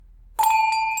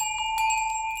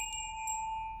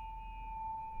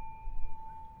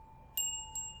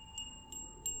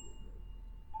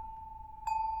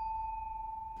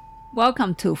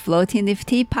Welcome to Floating Leaf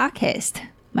Tea Podcast.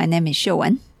 My name is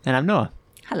Showen. And I'm Noah.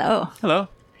 Hello. Hello.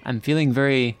 I'm feeling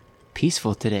very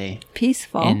peaceful today.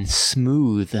 Peaceful. And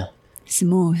smooth.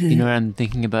 Smooth. You know what I'm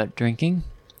thinking about drinking?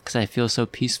 Because I feel so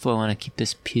peaceful. I want to keep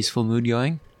this peaceful mood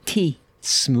going. Tea.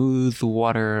 Smooth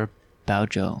water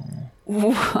baozhong.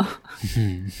 What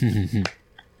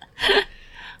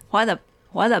a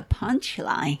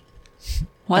punchline.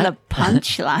 What a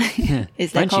punchline.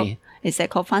 Is that called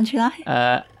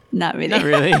punchline? Not really. Not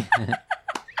really.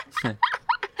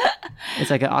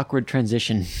 It's like an awkward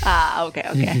transition. Okay.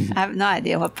 I have no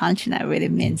idea what punchline really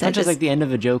means. It's just like the end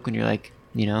of a joke when you're like,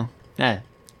 you know,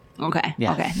 Okay.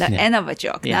 Yeah. Okay. The end of a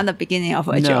joke, not the beginning of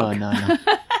a joke. No.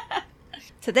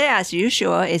 Today, as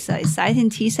usual, is an exciting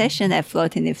tea session at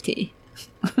Floating Leaf Tea.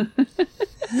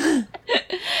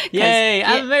 Yay!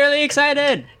 I'm really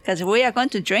excited! Because we are going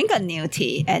to drink a new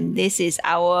tea, and this is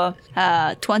our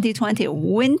 2020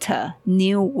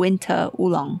 new winter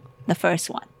oolong, the first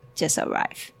one, just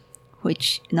arrived.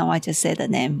 Which, I just said the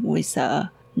name with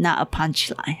not a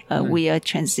punchline, a weird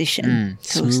transition.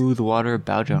 Smooth water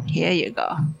baozhong. Here you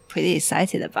go. Pretty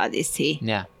excited about this tea.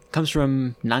 Yeah. Comes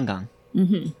from Nangang.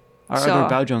 Mm-hmm. Our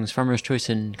other baozhongs, Farmer's Choice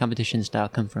and competition style,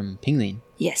 come from Pinglin.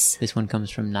 Yes. This one comes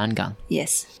from Nangang.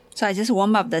 Yes. So I just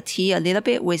warm up the tea a little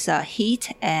bit with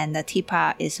heat, and the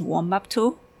teapot is warm up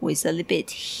too with a little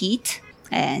bit heat,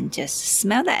 and just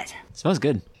smell that. It smells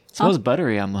good. It smells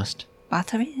buttery almost.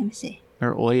 Buttery? Let me see.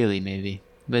 Or oily maybe.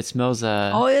 But it smells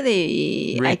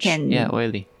oily. rich.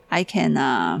 Oily. I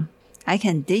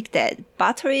can dig that.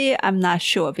 Buttery, I'm not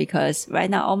sure because right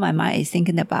now all my mind is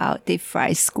thinking about deep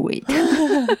fried squid.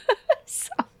 So,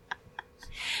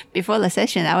 before the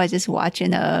session, I was just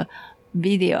watching a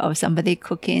video of somebody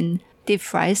cooking deep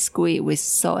fried squid with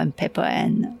salt and pepper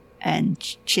and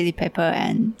chili pepper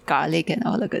and garlic and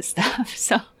all the good stuff.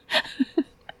 So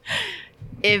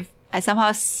if I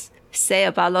somehow say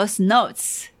about those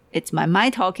notes, it's my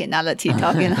mind talking, not the tea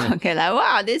talking. Okay, like,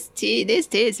 wow, this tea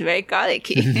is very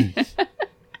garlicky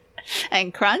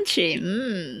and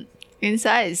crunchy.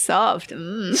 Inside is soft.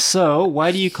 So,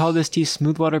 why do you call this tea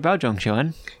smooth water baozhong,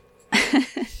 Showen?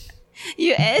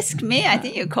 You asked me. I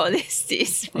think you call this tea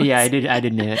smooth. Yeah, I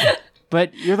did name it.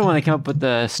 But you're the one that came up with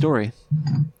the story.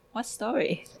 What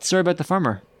story? The story about the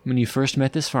farmer. When you first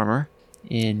met this farmer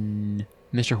in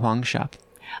Mr. Huang's shop.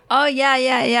 Oh,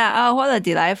 yeah. Oh, what a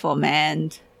delightful man.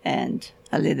 And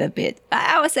a little bit,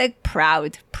 I was like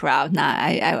proud. Nah,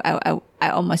 I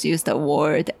almost used the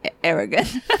word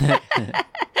arrogant.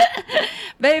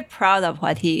 Very proud of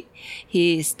what he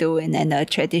is doing and the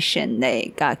tradition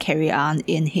they got carried on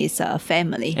in his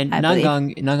family. And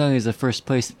Nangang is the first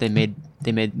place that they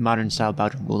made modern style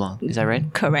baozhong oolong. Is that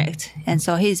right? Correct. And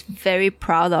so he's very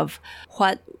proud of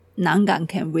what Nangang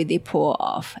can really pull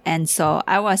off. And so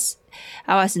I was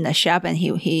in the shop, and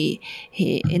he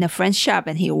in a friend's shop,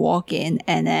 and he walked in,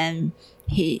 and then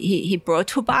he brought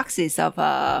 2 boxes of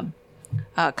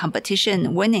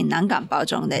competition winning Nangang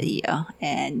baozhong that year,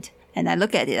 and I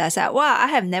look at it, I said, wow, I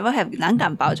have never had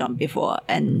Nangang baozhong before.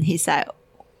 And he said,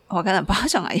 what kind of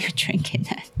baozhong are you drinking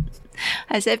then?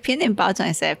 I said, pinyin baozhong.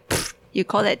 I said, you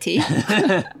call that tea?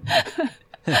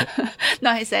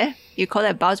 No, he said, you call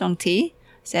that baozhong tea? I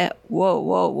said,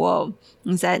 whoa.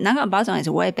 He said, Nangang baozhong is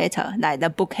way better. Like the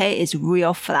bouquet is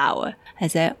real flower. I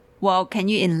said, well, can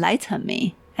you enlighten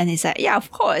me? And he said, yeah, of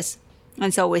course.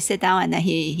 And so we sit down, and then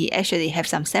he actually have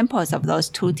some samples of those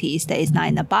 2 teas that is not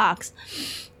in the box.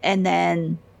 And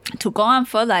then to go on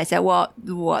further, I said, well,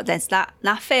 that's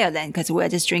not fair then, because we're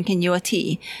just drinking your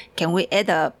tea. Can we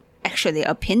add actually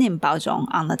a pinyin baozhong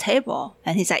on the table?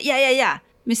 And he said, yeah.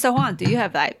 Mr. Huang, do you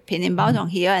have like pinyin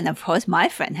baozhong here? And of course, my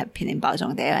friend have pinyin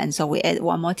baozhong there. And so we add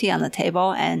one more tea on the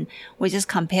table, and we just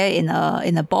compare in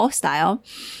a bowl style.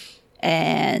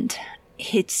 And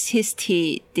his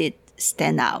tea did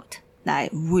stand out,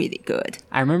 like really good.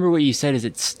 I remember what you said is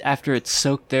it's after it's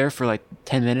soaked there for like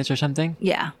 10 minutes or something.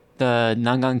 Yeah. The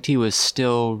Nangang tea was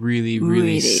still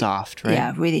really soft, right?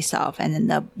 Yeah, really soft. And then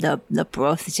the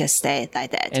broth just stayed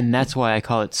like that. And that's why I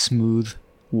call it smooth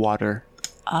water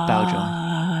baozhong.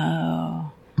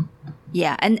 Oh.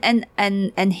 Yeah,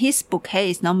 and his bouquet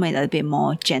is normally a little bit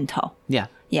more gentle. Yeah.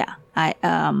 Yeah.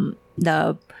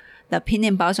 The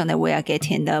pinyin baozhong that we are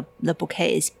getting, the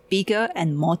bouquet is bigger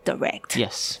and more direct.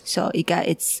 Yes. So it got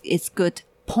its good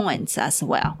points as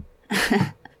well.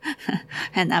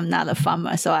 And I'm not a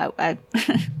farmer, so I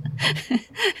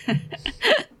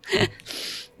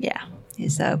yeah,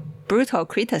 it's a brutal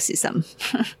criticism.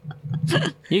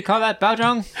 You call that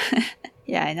baozhong?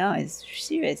 Yeah, I know, it's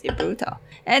seriously brutal.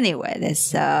 Anyway,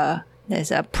 let's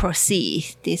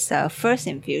proceed this first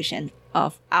infusion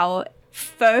of our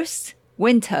first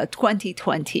winter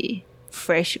 2020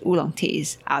 fresh oolong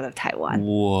teas out of Taiwan.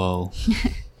 Whoa.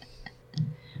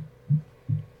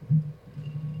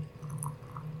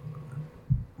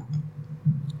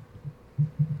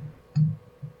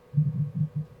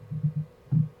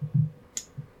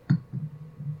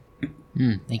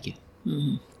 Thank you.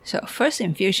 So first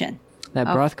infusion.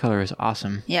 That broth color is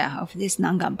awesome. Yeah, of this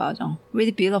Nangang Baozhong. Really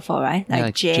beautiful, right?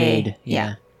 Like jade.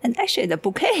 Yeah. And actually the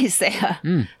bouquet is there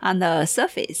on the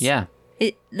surface. Yeah.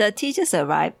 The tea just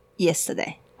arrived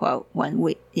yesterday. Well, 1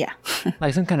 week. Yeah.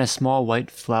 Like some kind of small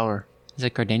white flower. Is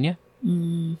it gardenia?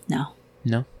 No.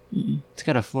 No? It's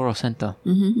got a floral scent though.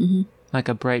 Like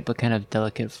a bright but kind of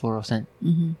delicate floral scent.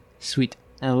 Sweet.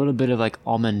 And a little bit of like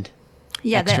almond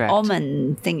extract. The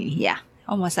almond thing. Yeah.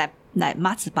 Almost like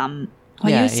matsuban.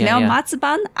 When you smell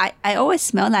matsuban, I always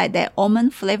smell like the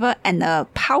almond flavor and the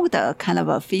powder kind of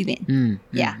a feeling.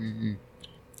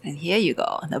 And here you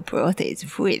go. The broth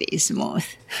is really smooth.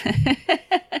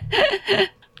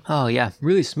 Oh, yeah.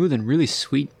 Really smooth and really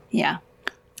sweet. Yeah.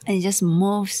 And it just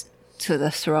moves to the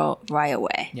throat right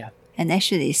away. Yeah. And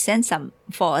actually send some,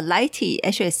 for a light tea,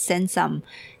 actually send some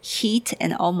heat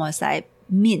and almost like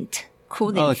mint,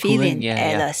 cooling feeling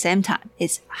at the same time.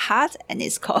 It's hot and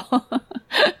it's cold.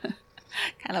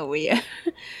 Kind of weird.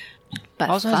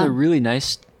 But also has a really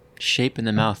nice shape in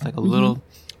the mouth, like a little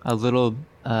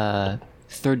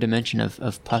third dimension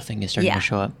of puffing is starting to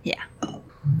show up. Yeah.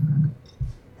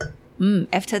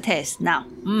 Aftertaste now.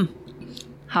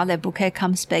 How the bouquet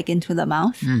comes back into the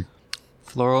mouth.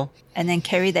 Floral. And then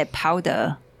carry that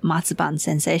powder matsuban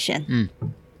sensation.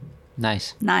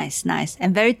 Nice. Nice.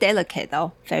 And very delicate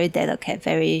though. Very delicate.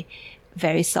 Very,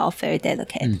 very soft, very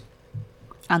delicate.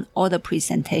 On all the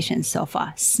presentations so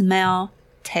far. Smell,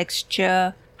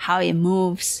 texture, how it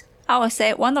moves. I would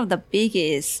say one of the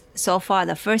biggest, so far,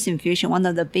 the first infusion, one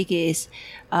of the biggest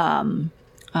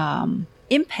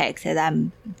impact that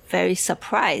I'm very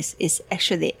surprised is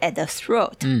actually at the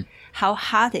throat. How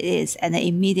hot it is, and then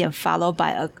immediately followed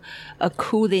by a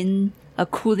cooling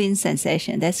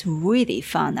sensation. That's really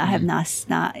fun. I have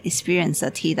not experienced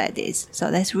a tea like this, so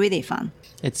that's really fun.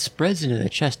 It spreads into the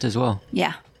chest as well.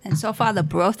 Yeah, and so far the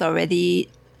broth already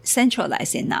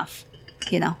centralized enough.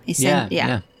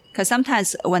 Yeah. Because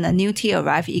sometimes when a new tea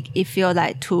arrives, it feels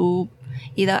like too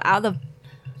either out of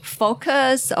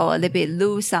focus or a little bit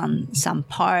loose on some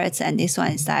parts, and this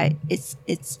one is like it's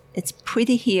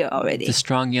pretty here already. It's a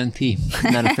strong young tea,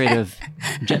 not afraid of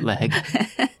jet lag.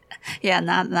 Yeah,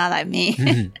 not like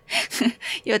me.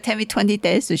 You'll take me 20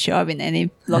 days to show up in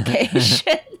any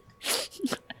location.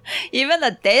 Even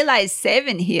the daylight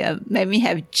saving here made me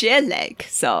have jet lag.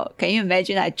 So can you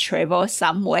imagine I travel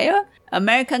somewhere?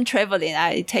 American traveling,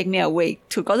 it take me a week.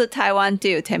 To go to Taiwan,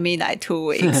 it will take me like 2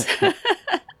 weeks.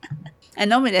 And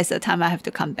normally that's the time I have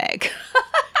to come back.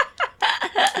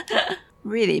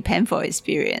 Really painful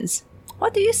experience.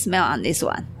 What do you smell on this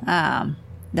one?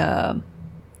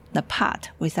 The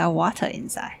pot without water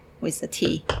inside with the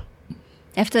tea.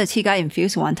 After the tea got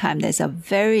infused one time, there's a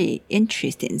very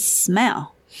interesting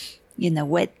smell in the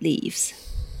wet leaves.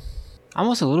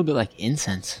 Almost a little bit like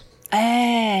incense.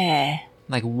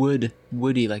 Like woody,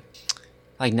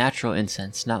 like natural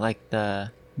incense, not like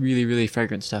the really, really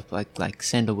fragrant stuff, like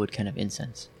sandalwood kind of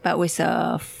incense. But with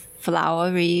a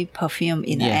flowery perfume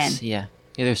in the end. Yeah.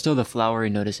 There's still the flowery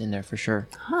notice in there for sure.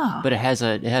 Oh. But it has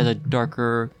a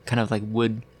darker kind of like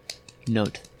wood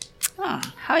note. Oh,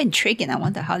 how intriguing. I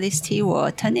wonder how this tea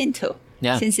will turn into.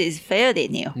 Yeah. Since it's fairly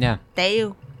new. Yeah. Day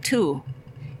 2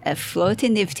 at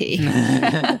Floating Nifty.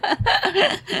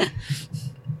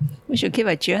 We should keep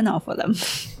a journal for them.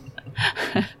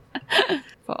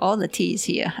 For all the teas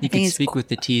here. You can speak with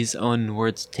the tea's own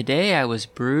words. Today I was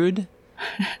brewed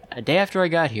a day after I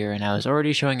got here, and I was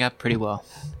already showing up pretty well.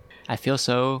 I feel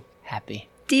so happy.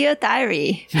 Dear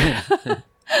diary.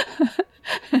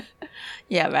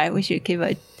 Yeah, right. We should keep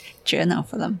a journal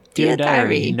for them. Dear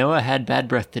diary. Noah had bad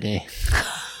breath today.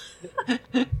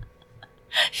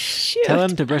 Shoot. Tell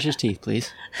him to brush his teeth,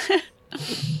 please.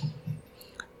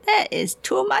 That is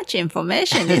too much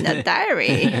information in the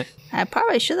diary. I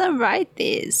probably shouldn't write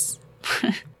this.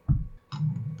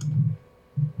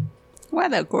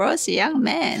 What a gross young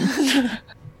man.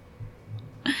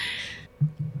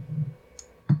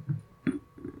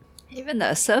 Even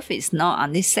the surface note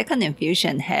on this second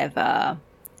infusion have a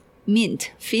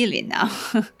mint feeling now.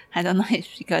 I don't know if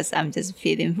it's because I'm just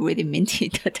feeling really minty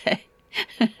today.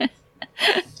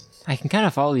 I can kind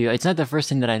of follow you. It's not the first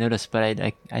thing that I noticed, but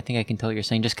I think I can tell what you're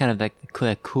saying. Just kind of like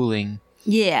the cooling.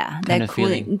 Yeah, that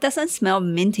cooling. Feeling. It doesn't smell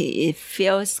minty. It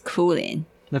feels cooling.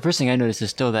 The first thing I noticed is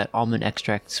still that almond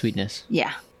extract sweetness.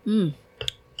 Yeah.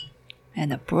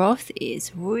 And the broth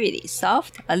is really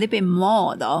soft. A little bit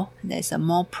more though. There's a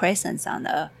more presence on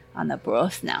the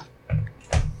broth now.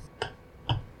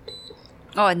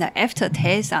 Oh, and the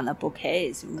aftertaste on the bouquet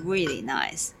is really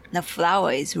nice. The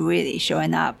flower is really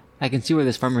showing up. I can see why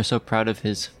this farmer is so proud of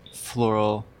his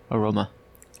floral aroma.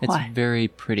 It's Why? very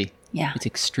pretty. Yeah. It's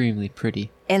extremely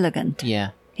pretty. Elegant.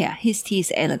 Yeah. Yeah, his tea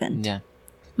is elegant. Yeah.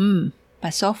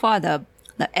 But so far, the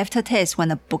aftertaste when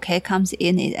the bouquet comes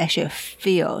in, it actually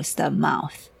fills the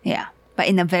mouth. Yeah. But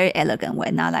in a very elegant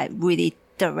way, not like really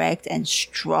direct and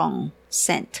strong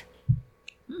scent.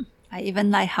 I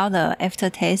even like how the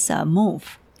aftertaste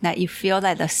move. Like you feel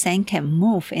like the scent can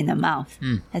move in the mouth.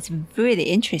 That's really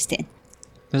interesting.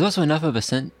 There's also enough of a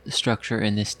scent structure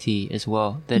in this tea as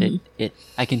well that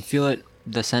I can feel it,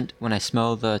 the scent, when I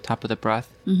smell the top of the broth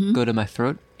go to my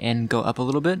throat and go up a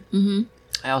little bit.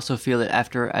 I also feel it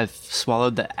after I've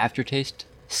swallowed the aftertaste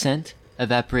scent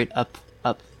evaporate up.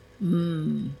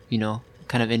 You know,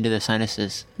 kind of into the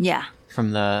sinuses. Yeah.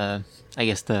 From the, I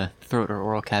guess, the throat or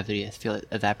oral cavity. I feel it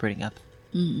evaporating up.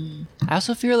 I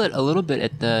also feel it a little bit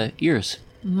at the ears.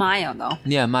 Mild though.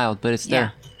 Yeah, mild, but it's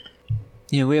there.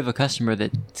 You know, we have a customer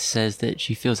that says that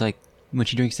she feels like when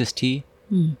she drinks this tea,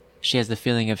 she has the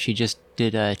feeling of she just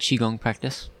did a Qigong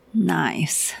practice.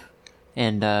 Nice.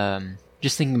 And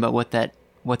just thinking about what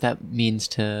that means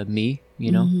to me,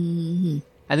 you know?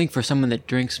 I think for someone that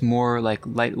drinks more like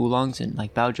light oolongs and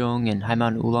like Baozhong and High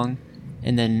Mountain oolong,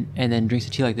 and then drinks a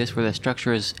tea like this where the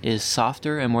structure is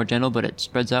softer and more gentle, but it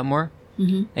spreads out more,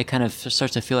 it kind of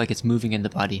starts to feel like it's moving in the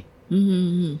body.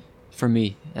 For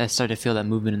me, I start to feel that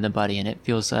movement in the body, and it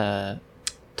feels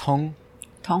tong,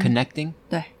 connecting.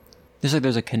 对.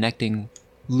 There's a connecting,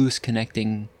 loose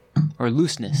connecting, or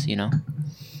looseness, you know?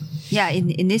 Yeah,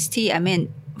 in this tea, I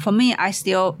mean, for me, I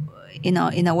still, in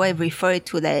a way, refer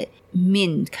to the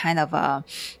mint kind of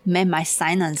made my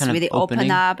sinus kind really opening.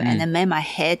 open up, and then made my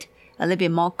head a little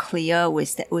bit more clear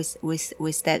with that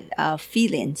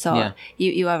feeling. So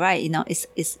you are right. You know,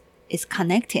 it's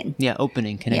connecting. Yeah,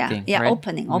 connecting. Yeah, right?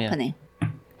 opening.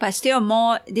 But still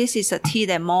more, this is a tea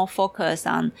that more focused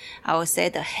on, I would say,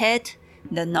 the head,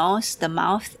 the nose, the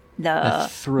mouth, the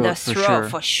throat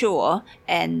for sure,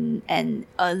 and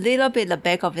a little bit the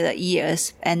back of the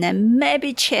ears, and then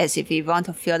maybe chest if you want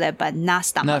to feel that, but not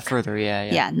stomach. Not further,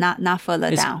 yeah. Yeah, not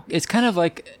further down. It's kind of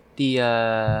like the,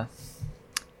 I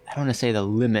don't want to say the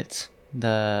limits,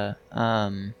 the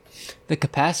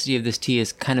capacity of this tea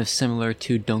is kind of similar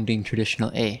to Dongding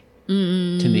traditional A to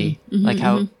me. Like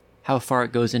how far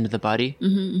it goes into the body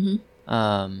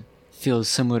feels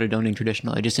similar to Dongding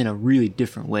traditional A, just in a really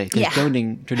different way. Because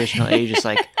Dongding traditional A is just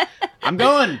like, I'm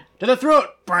going to the throat,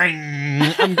 bring.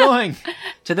 I'm going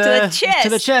to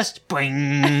the chest,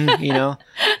 bring. You know,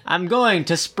 I'm going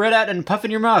to spread out and puff in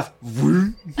your mouth.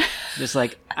 Just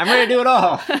like, I'm ready to do it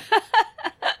all.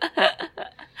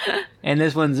 And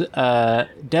this one's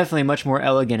definitely much more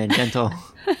elegant and gentle,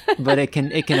 but it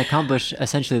can accomplish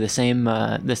essentially the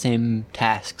same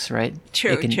tasks, right?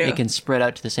 True. It can spread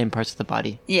out to the same parts of the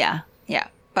body. Yeah,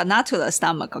 but not to the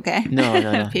stomach, okay?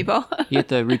 No. People. You have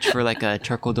to reach for like a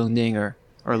charcoal dongding or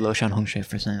Loshan Hongshui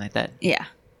for something like that. Yeah.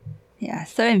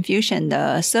 Third infusion,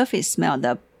 the surface smell,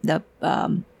 the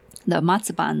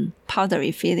matsuban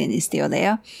powdery feeling is still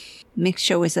there.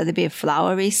 Mixture with a little bit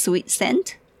flowery sweet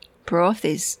scent. Broth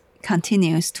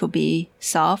continues to be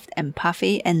soft and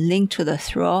puffy and linked to the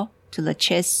throat, to the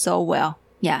chest so well.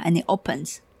 Yeah, and it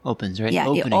opens. Opens, right? Yeah,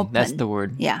 opening. It opens. That's the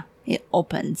word. Yeah, it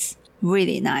opens.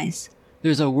 Really nice.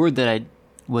 There's a word that I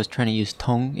was trying to use,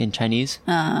 tong, in Chinese.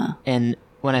 And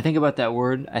when I think about that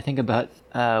word, I think about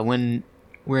when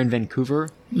we're in Vancouver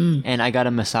and I got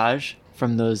a massage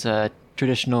from those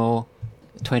traditional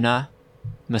Tuina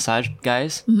massage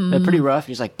guys. They're pretty rough.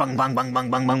 You're just like bang, bang, bang, bang,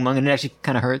 bang, bang, bang, and it actually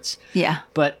kind of hurts. Yeah.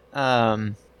 But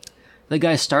the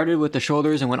guy started with the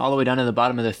shoulders and went all the way down to the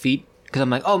bottom of the feet. Because I'm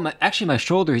like, oh, my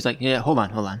shoulder. He's like, yeah, hold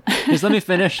on. Just let me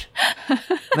finish.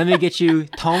 Let me get you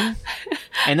tong.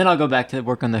 And then I'll go back to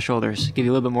work on the shoulders. Give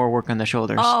you a little bit more work on the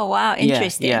shoulders. Oh, wow.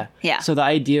 Interesting. Yeah. So the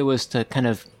idea was to kind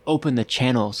of open the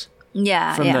channels.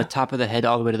 Yeah. From the top of the head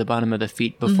all the way to the bottom of the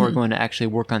feet before going to actually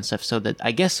work on stuff so that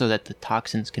the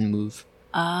toxins can move.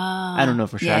 I don't know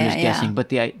for sure. I'm just guessing.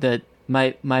 But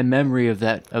my memory of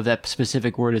that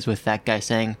specific word is with that guy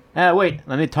saying, wait,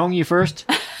 let me tong you first.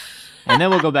 And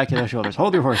then we'll go back to the shoulders.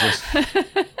 Hold your horses.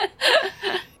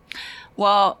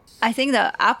 Well, I think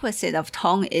the opposite of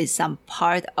tong is some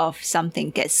part of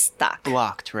something gets stuck.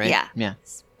 Blocked, right? Yeah.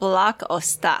 Block or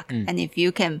stuck. And if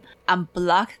you can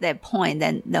unblock that point,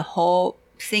 then the whole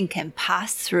thing can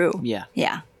pass through. Yeah.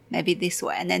 Yeah. Maybe this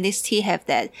way. And then this tea have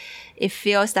that, it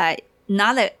feels like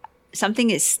not that something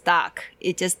is stuck.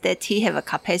 It just that tea have a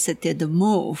capacity to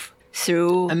move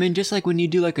through. I mean, just like when you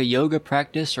do like a yoga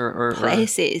practice or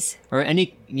places or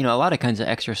any, a lot of kinds of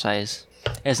exercise.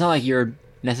 It's not like you're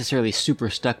necessarily super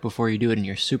stuck before you do it and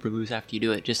you're super loose after you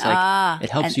do it. Just like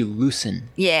it helps you loosen.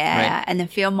 Yeah, right? And then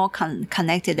feel more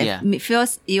connected. It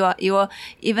feels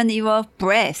even your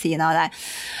breath, like,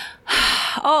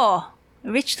 oh,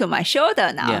 reach to my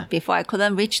shoulder now. Yeah. Before I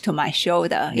couldn't reach to my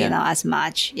shoulder, as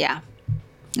much. Yeah.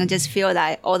 I just feel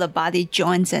like all the body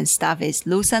joints and stuff is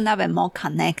loosened up and more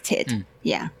connected.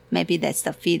 Yeah. Maybe that's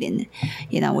the feeling,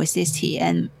 with this tea.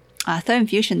 And third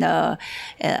infusion, the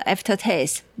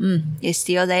aftertaste is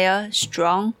still there,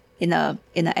 strong in an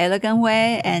elegant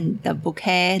way, and the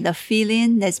bouquet, the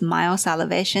feeling, there's mild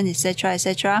salivation,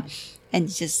 etc., and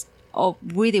it's just all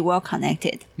really well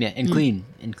connected. Yeah, and clean,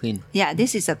 Yeah,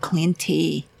 this is a clean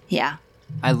tea. Yeah,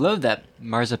 I love that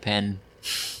marzipan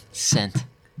scent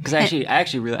because I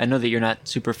actually really, I know that you're not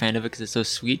super fan of it because it's so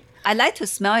sweet. I like to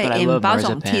smell it in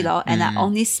baozhong tea though, and I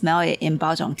only smell it in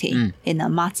baozhong tea in a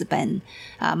marzipan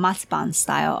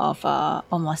style of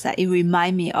almost like it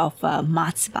reminds me of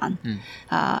marzipan.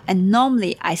 And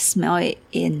normally I smell it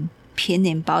in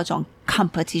pinyin baozhong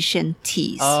competition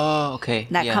teas. Oh, okay.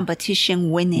 Like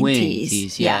competition winning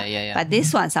teas. Yeah. But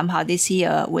this one somehow this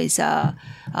year with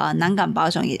Nangang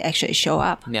baozhong it actually show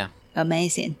up. Yeah.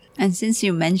 Amazing. And since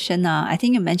you mentioned, I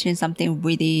think you mentioned something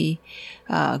really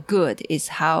good is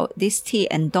how this tea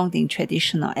and Dongting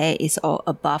traditional A is all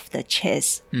above the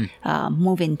chest,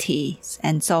 moving teas.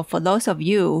 And so for those of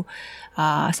you,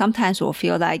 sometimes will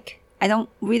feel like I don't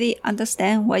really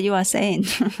understand what you are saying.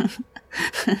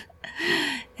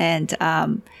 And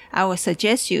I would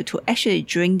suggest you to actually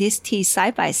drink this tea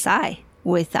side by side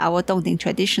with our Dongting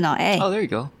traditional A. Oh, there you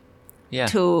go. Yeah.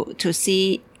 To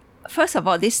see. First of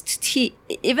all, this tea,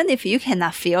 even if you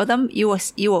cannot feel them, you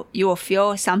will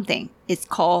feel something. It's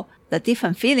called the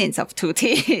different feelings of two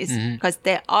teas because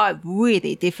they are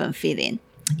really different feeling,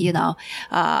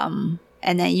 and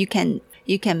then you can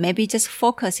maybe just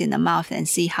focus in the mouth and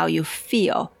see how you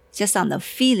feel just on the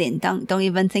feeling. Don't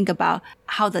even think about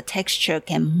how the texture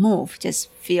can move. Just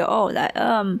feel,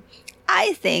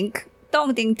 I think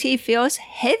Dongting tea feels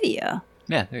heavier.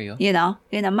 Yeah, there you go.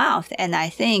 In the mouth. And I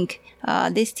think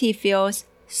this tea feels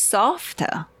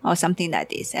softer or something like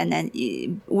this. And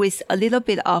then with a little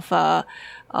bit of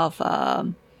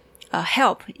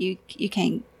help, you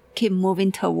can keep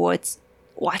moving towards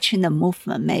watching the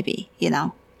movement maybe, Yeah,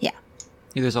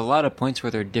 there's a lot of points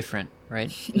where they're different,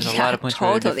 right? There's a lot of points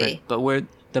where they're different. But where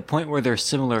the point where they're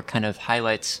similar kind of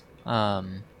highlights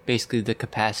basically the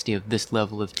capacity of this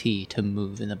level of tea to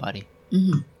move in the body.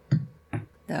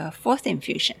 The fourth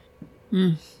infusion,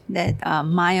 that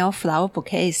mild flower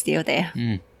bouquet is still there.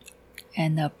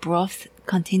 And the broth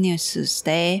continues to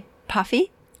stay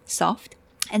puffy, soft.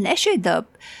 And actually the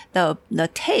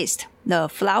taste, the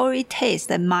flowery taste,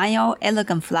 the mild,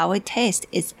 elegant flowery taste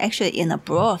is actually in the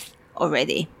broth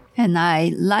already. And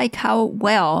I like how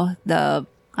well the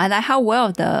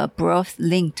broth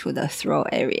linked to the throat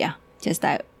area. Just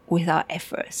like without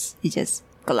efforts, it just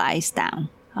glides down.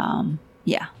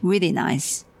 Yeah, really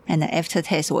nice. And the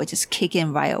aftertaste will just kick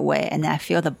in right away. And I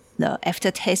feel the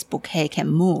aftertaste bouquet can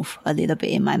move a little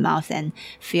bit in my mouth and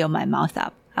fill my mouth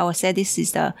up. I would say this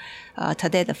is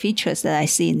today the features that I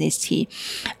see in this tea.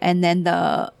 And then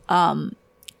the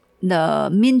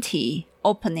minty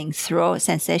opening throat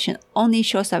sensation only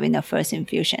shows up in the first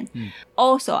infusion.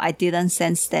 Also, I didn't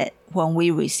sense that when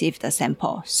we received the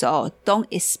sample. So don't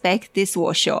expect this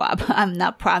will show up. I'm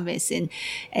not promising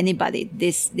anybody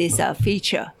this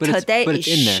feature. But today it's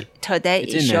in there. Today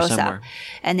it shows up.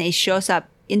 And it shows up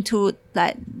into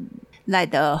like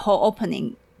the whole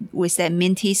opening with that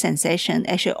minty sensation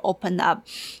actually opened up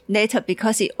later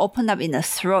because it opened up in the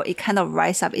throat. It kind of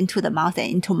rise up into the mouth and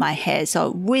into my head.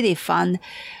 So really fun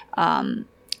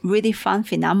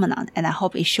phenomenon. And I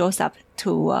hope it shows up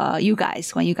to you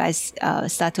guys when you guys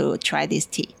start to try this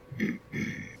tea.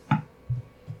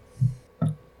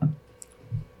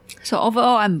 So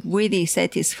overall, I'm really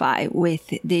satisfied with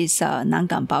this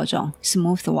Nangang Baozhong,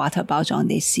 smooth water Baozhong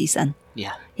this season.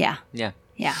 Yeah.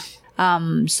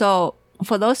 So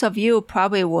for those of you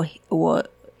probably will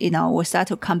start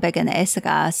to come back and ask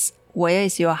us, where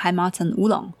is your High Mountain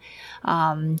Oolong?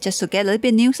 Just to get a little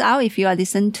bit news out if you are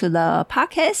listening to the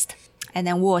podcast. And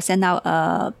then we'll send out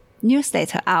a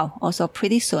newsletter out also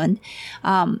pretty soon.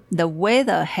 The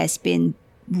weather has been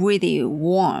really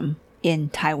warm in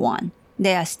Taiwan.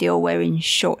 They are still wearing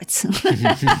shorts.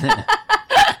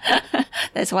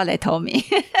 That's what they told me.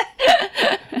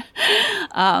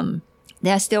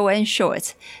 They are still wearing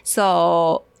shorts.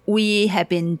 So we have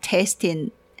been tasting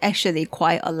actually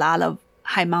quite a lot of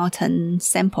high mountain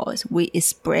samples. We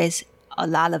express a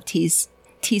lot of tea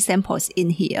samples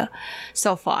in here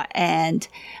so far, and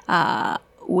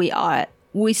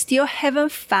we still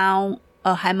haven't found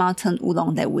a high mountain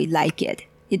oolong that we like it.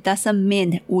 It doesn't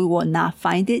mean we will not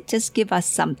find it. Just give us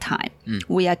some time.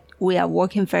 We are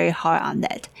working very hard on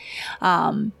that.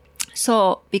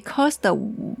 So because the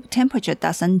temperature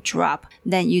doesn't drop,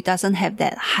 then you doesn't have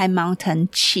that high mountain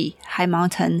chi, high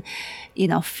mountain,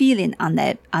 feeling on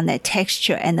that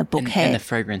texture and the bouquet. And the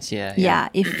fragrance, yeah. Yeah,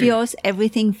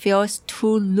 everything feels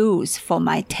too loose for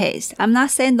my taste. I'm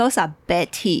not saying those are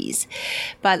bad teas,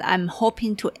 but I'm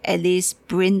hoping to at least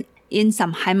bring in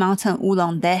some high mountain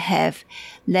oolong that have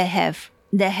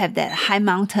that high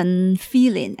mountain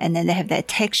feeling, and then they have that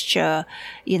texture,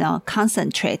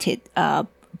 concentrated,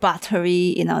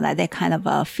 buttery, like that kind of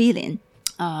a feeling.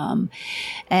 And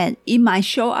it might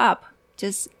show up.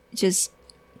 Just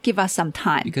give us some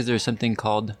time. Because there's something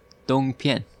called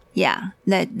dongpian. Yeah,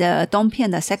 the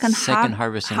dongpian, the second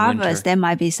harvest in winter. There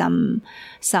might be some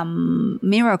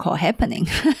miracle happening.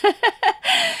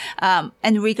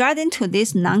 And regarding to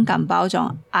this Nangang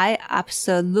Baozhong, I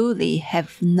absolutely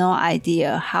have no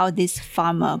idea how this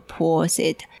farmer pours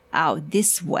it out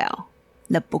this well.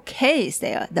 The bouquet is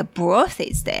there, the broth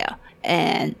is there,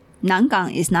 and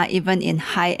Nangang is not even in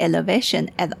high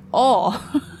elevation at all.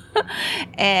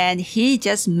 And he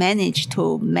just managed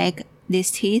to make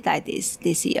this tea like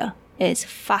this year. It's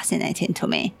fascinating to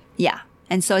me. Yeah.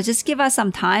 And so just give us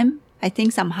some time. I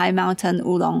think some high mountain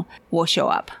oolong will show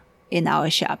up in our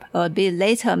shop a bit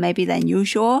later maybe than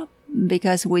usual,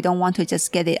 because we don't want to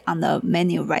just get it on the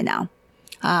menu right now.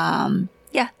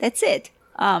 Yeah, that's it.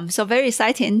 So very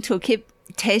exciting to keep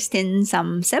tasting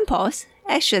some samples.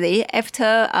 Actually,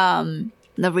 after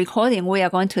the recording, we are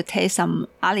going to taste some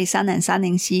Alishan and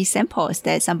Sanningsi samples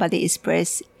that somebody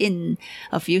expressed in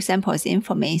a few samples in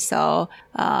for me. So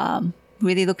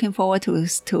really looking forward to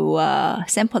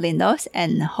sampling those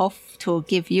and hope to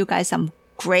give you guys some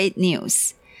great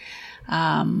news.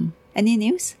 Any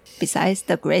news besides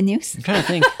the great news? I'm trying to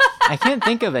think. I can't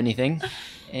think of anything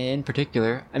in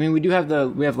particular. I mean, we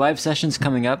have live sessions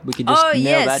coming up. We could just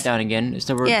nail that down again.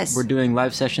 So we're doing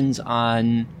live sessions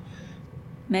on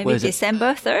maybe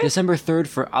December 3rd? December 3rd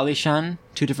for Alishan.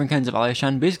 2 different kinds of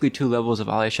Alishan. Basically 2 levels of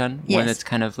Alishan. Yes. One that's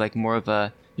kind of like more of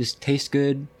a just taste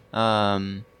good.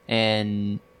 And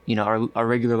our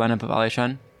regular lineup of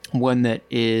Alishan. One that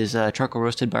is charcoal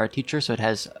roasted by our teacher, so it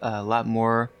has a lot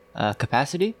more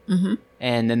capacity. Mm-hmm.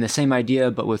 And then the same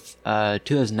idea, but with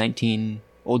 2019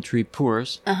 Old Tree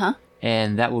Pours. Uh-huh.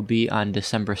 And that will be on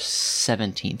December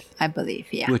 17th. I believe,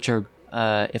 yeah. Which are,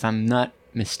 if I'm not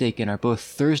mistaken, are both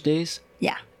Thursdays.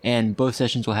 Yeah. And both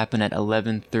sessions will happen at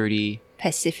 11:30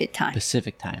 Pacific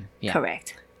time. Yeah.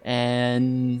 Correct.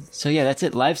 And so, yeah, that's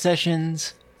it. Live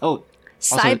sessions. Oh,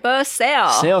 Cyber sale.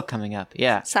 Sale coming up,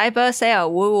 yeah. Cyber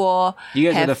sale. We will.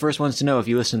 You guys are the first ones to know if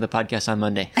you listen to the podcast on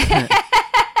Monday.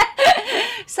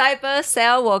 Cyber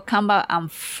sale will come out on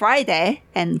Friday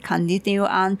and continue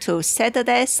on to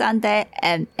Saturday, Sunday,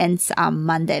 and ends on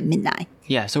Monday midnight.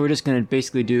 Yeah, so we're just going to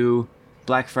basically do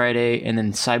Black Friday and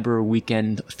then Cyber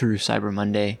Weekend through Cyber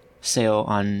Monday sale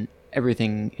on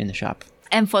everything in the shop.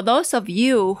 And for those of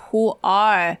you who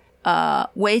are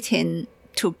waiting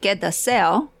to get the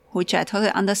sale, which I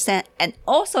totally understand, and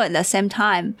also at the same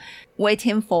time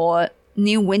waiting for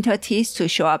new winter teas to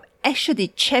show up, actually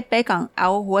check back on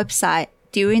our website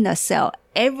during the sale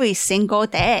every single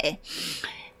day.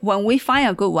 When we find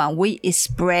a good one, we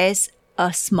express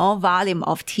a small volume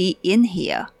of tea in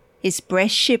here.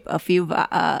 Ship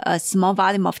a small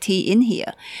volume of tea in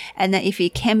here. And then if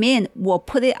it came in, we'll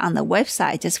put it on the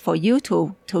website just for you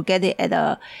to get it at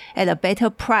a better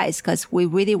price, because we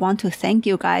really want to thank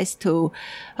you guys to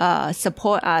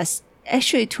support us.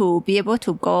 Actually, to be able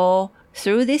to go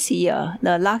through this year,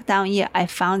 the lockdown year, I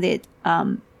found it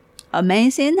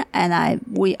amazing, and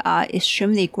we are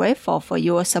extremely grateful for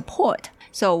your support.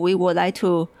 So we would like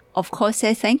to, of course,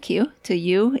 say thank you to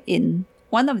you in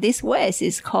one of these ways.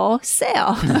 Is called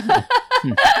sale.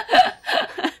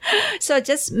 So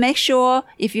just make sure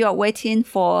if you are waiting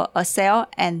for a sale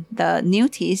and the new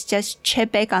teas, just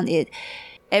check back on it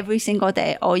every single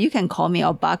day, or you can call me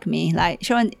or bug me like,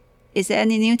 Sharon, is there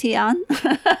any new tea on?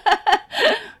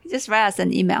 Just write us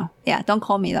an email. Yeah, don't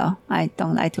call me though. I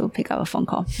don't like to pick up a phone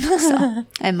call. So,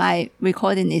 and my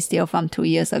recording is still from 2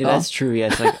 years ago. Yeah, that's true. Yeah,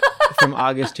 it's like from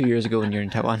August 2 years ago when you're in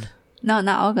Taiwan. No,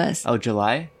 not August. Oh,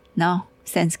 July? No,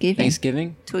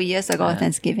 Thanksgiving. 2 years ago,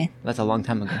 Thanksgiving. That's a long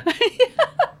time ago.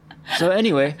 So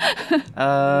anyway,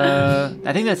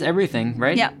 I think that's everything,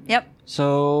 right? Yep.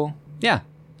 So, yeah.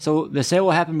 So the sale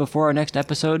will happen before our next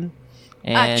episode.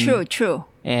 And, true.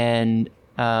 And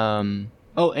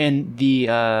and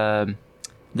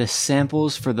the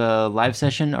samples for the live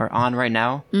session are on right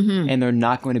now, and they're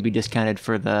not going to be discounted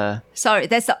for the... Sorry,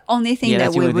 that's the only thing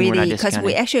that we really... Because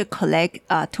we actually collect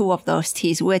 2 of those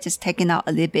teas. We're just taking out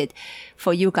a little bit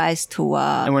for you guys to...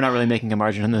 and we're not really making a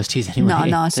margin on those teas anyway.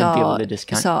 No, to be able to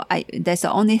discount. So that's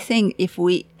the only thing. If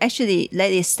we actually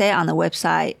let it stay on the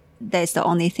website, that's the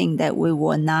only thing that we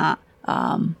will not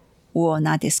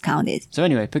discount it. So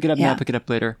anyway, pick it up now, pick it up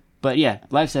later. But yeah,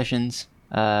 live sessions...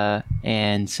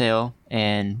 and sale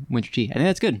and winter tea. I think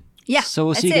that's good. Yeah. So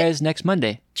we'll see you guys next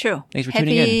Monday. True. Thanks for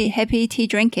tuning in. Happy tea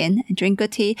drinking. Drink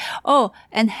good tea. Oh,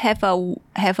 and have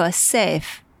a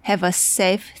safe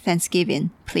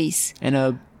Thanksgiving, please. And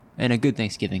a good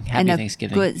Thanksgiving. Happy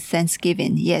Thanksgiving. Good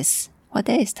Thanksgiving. Yes. What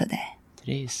day is today?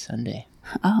 Today is Sunday.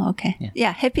 Oh, okay.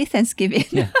 Yeah. Happy Thanksgiving.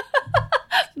 Yeah.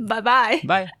 Bye-bye.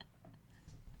 Bye.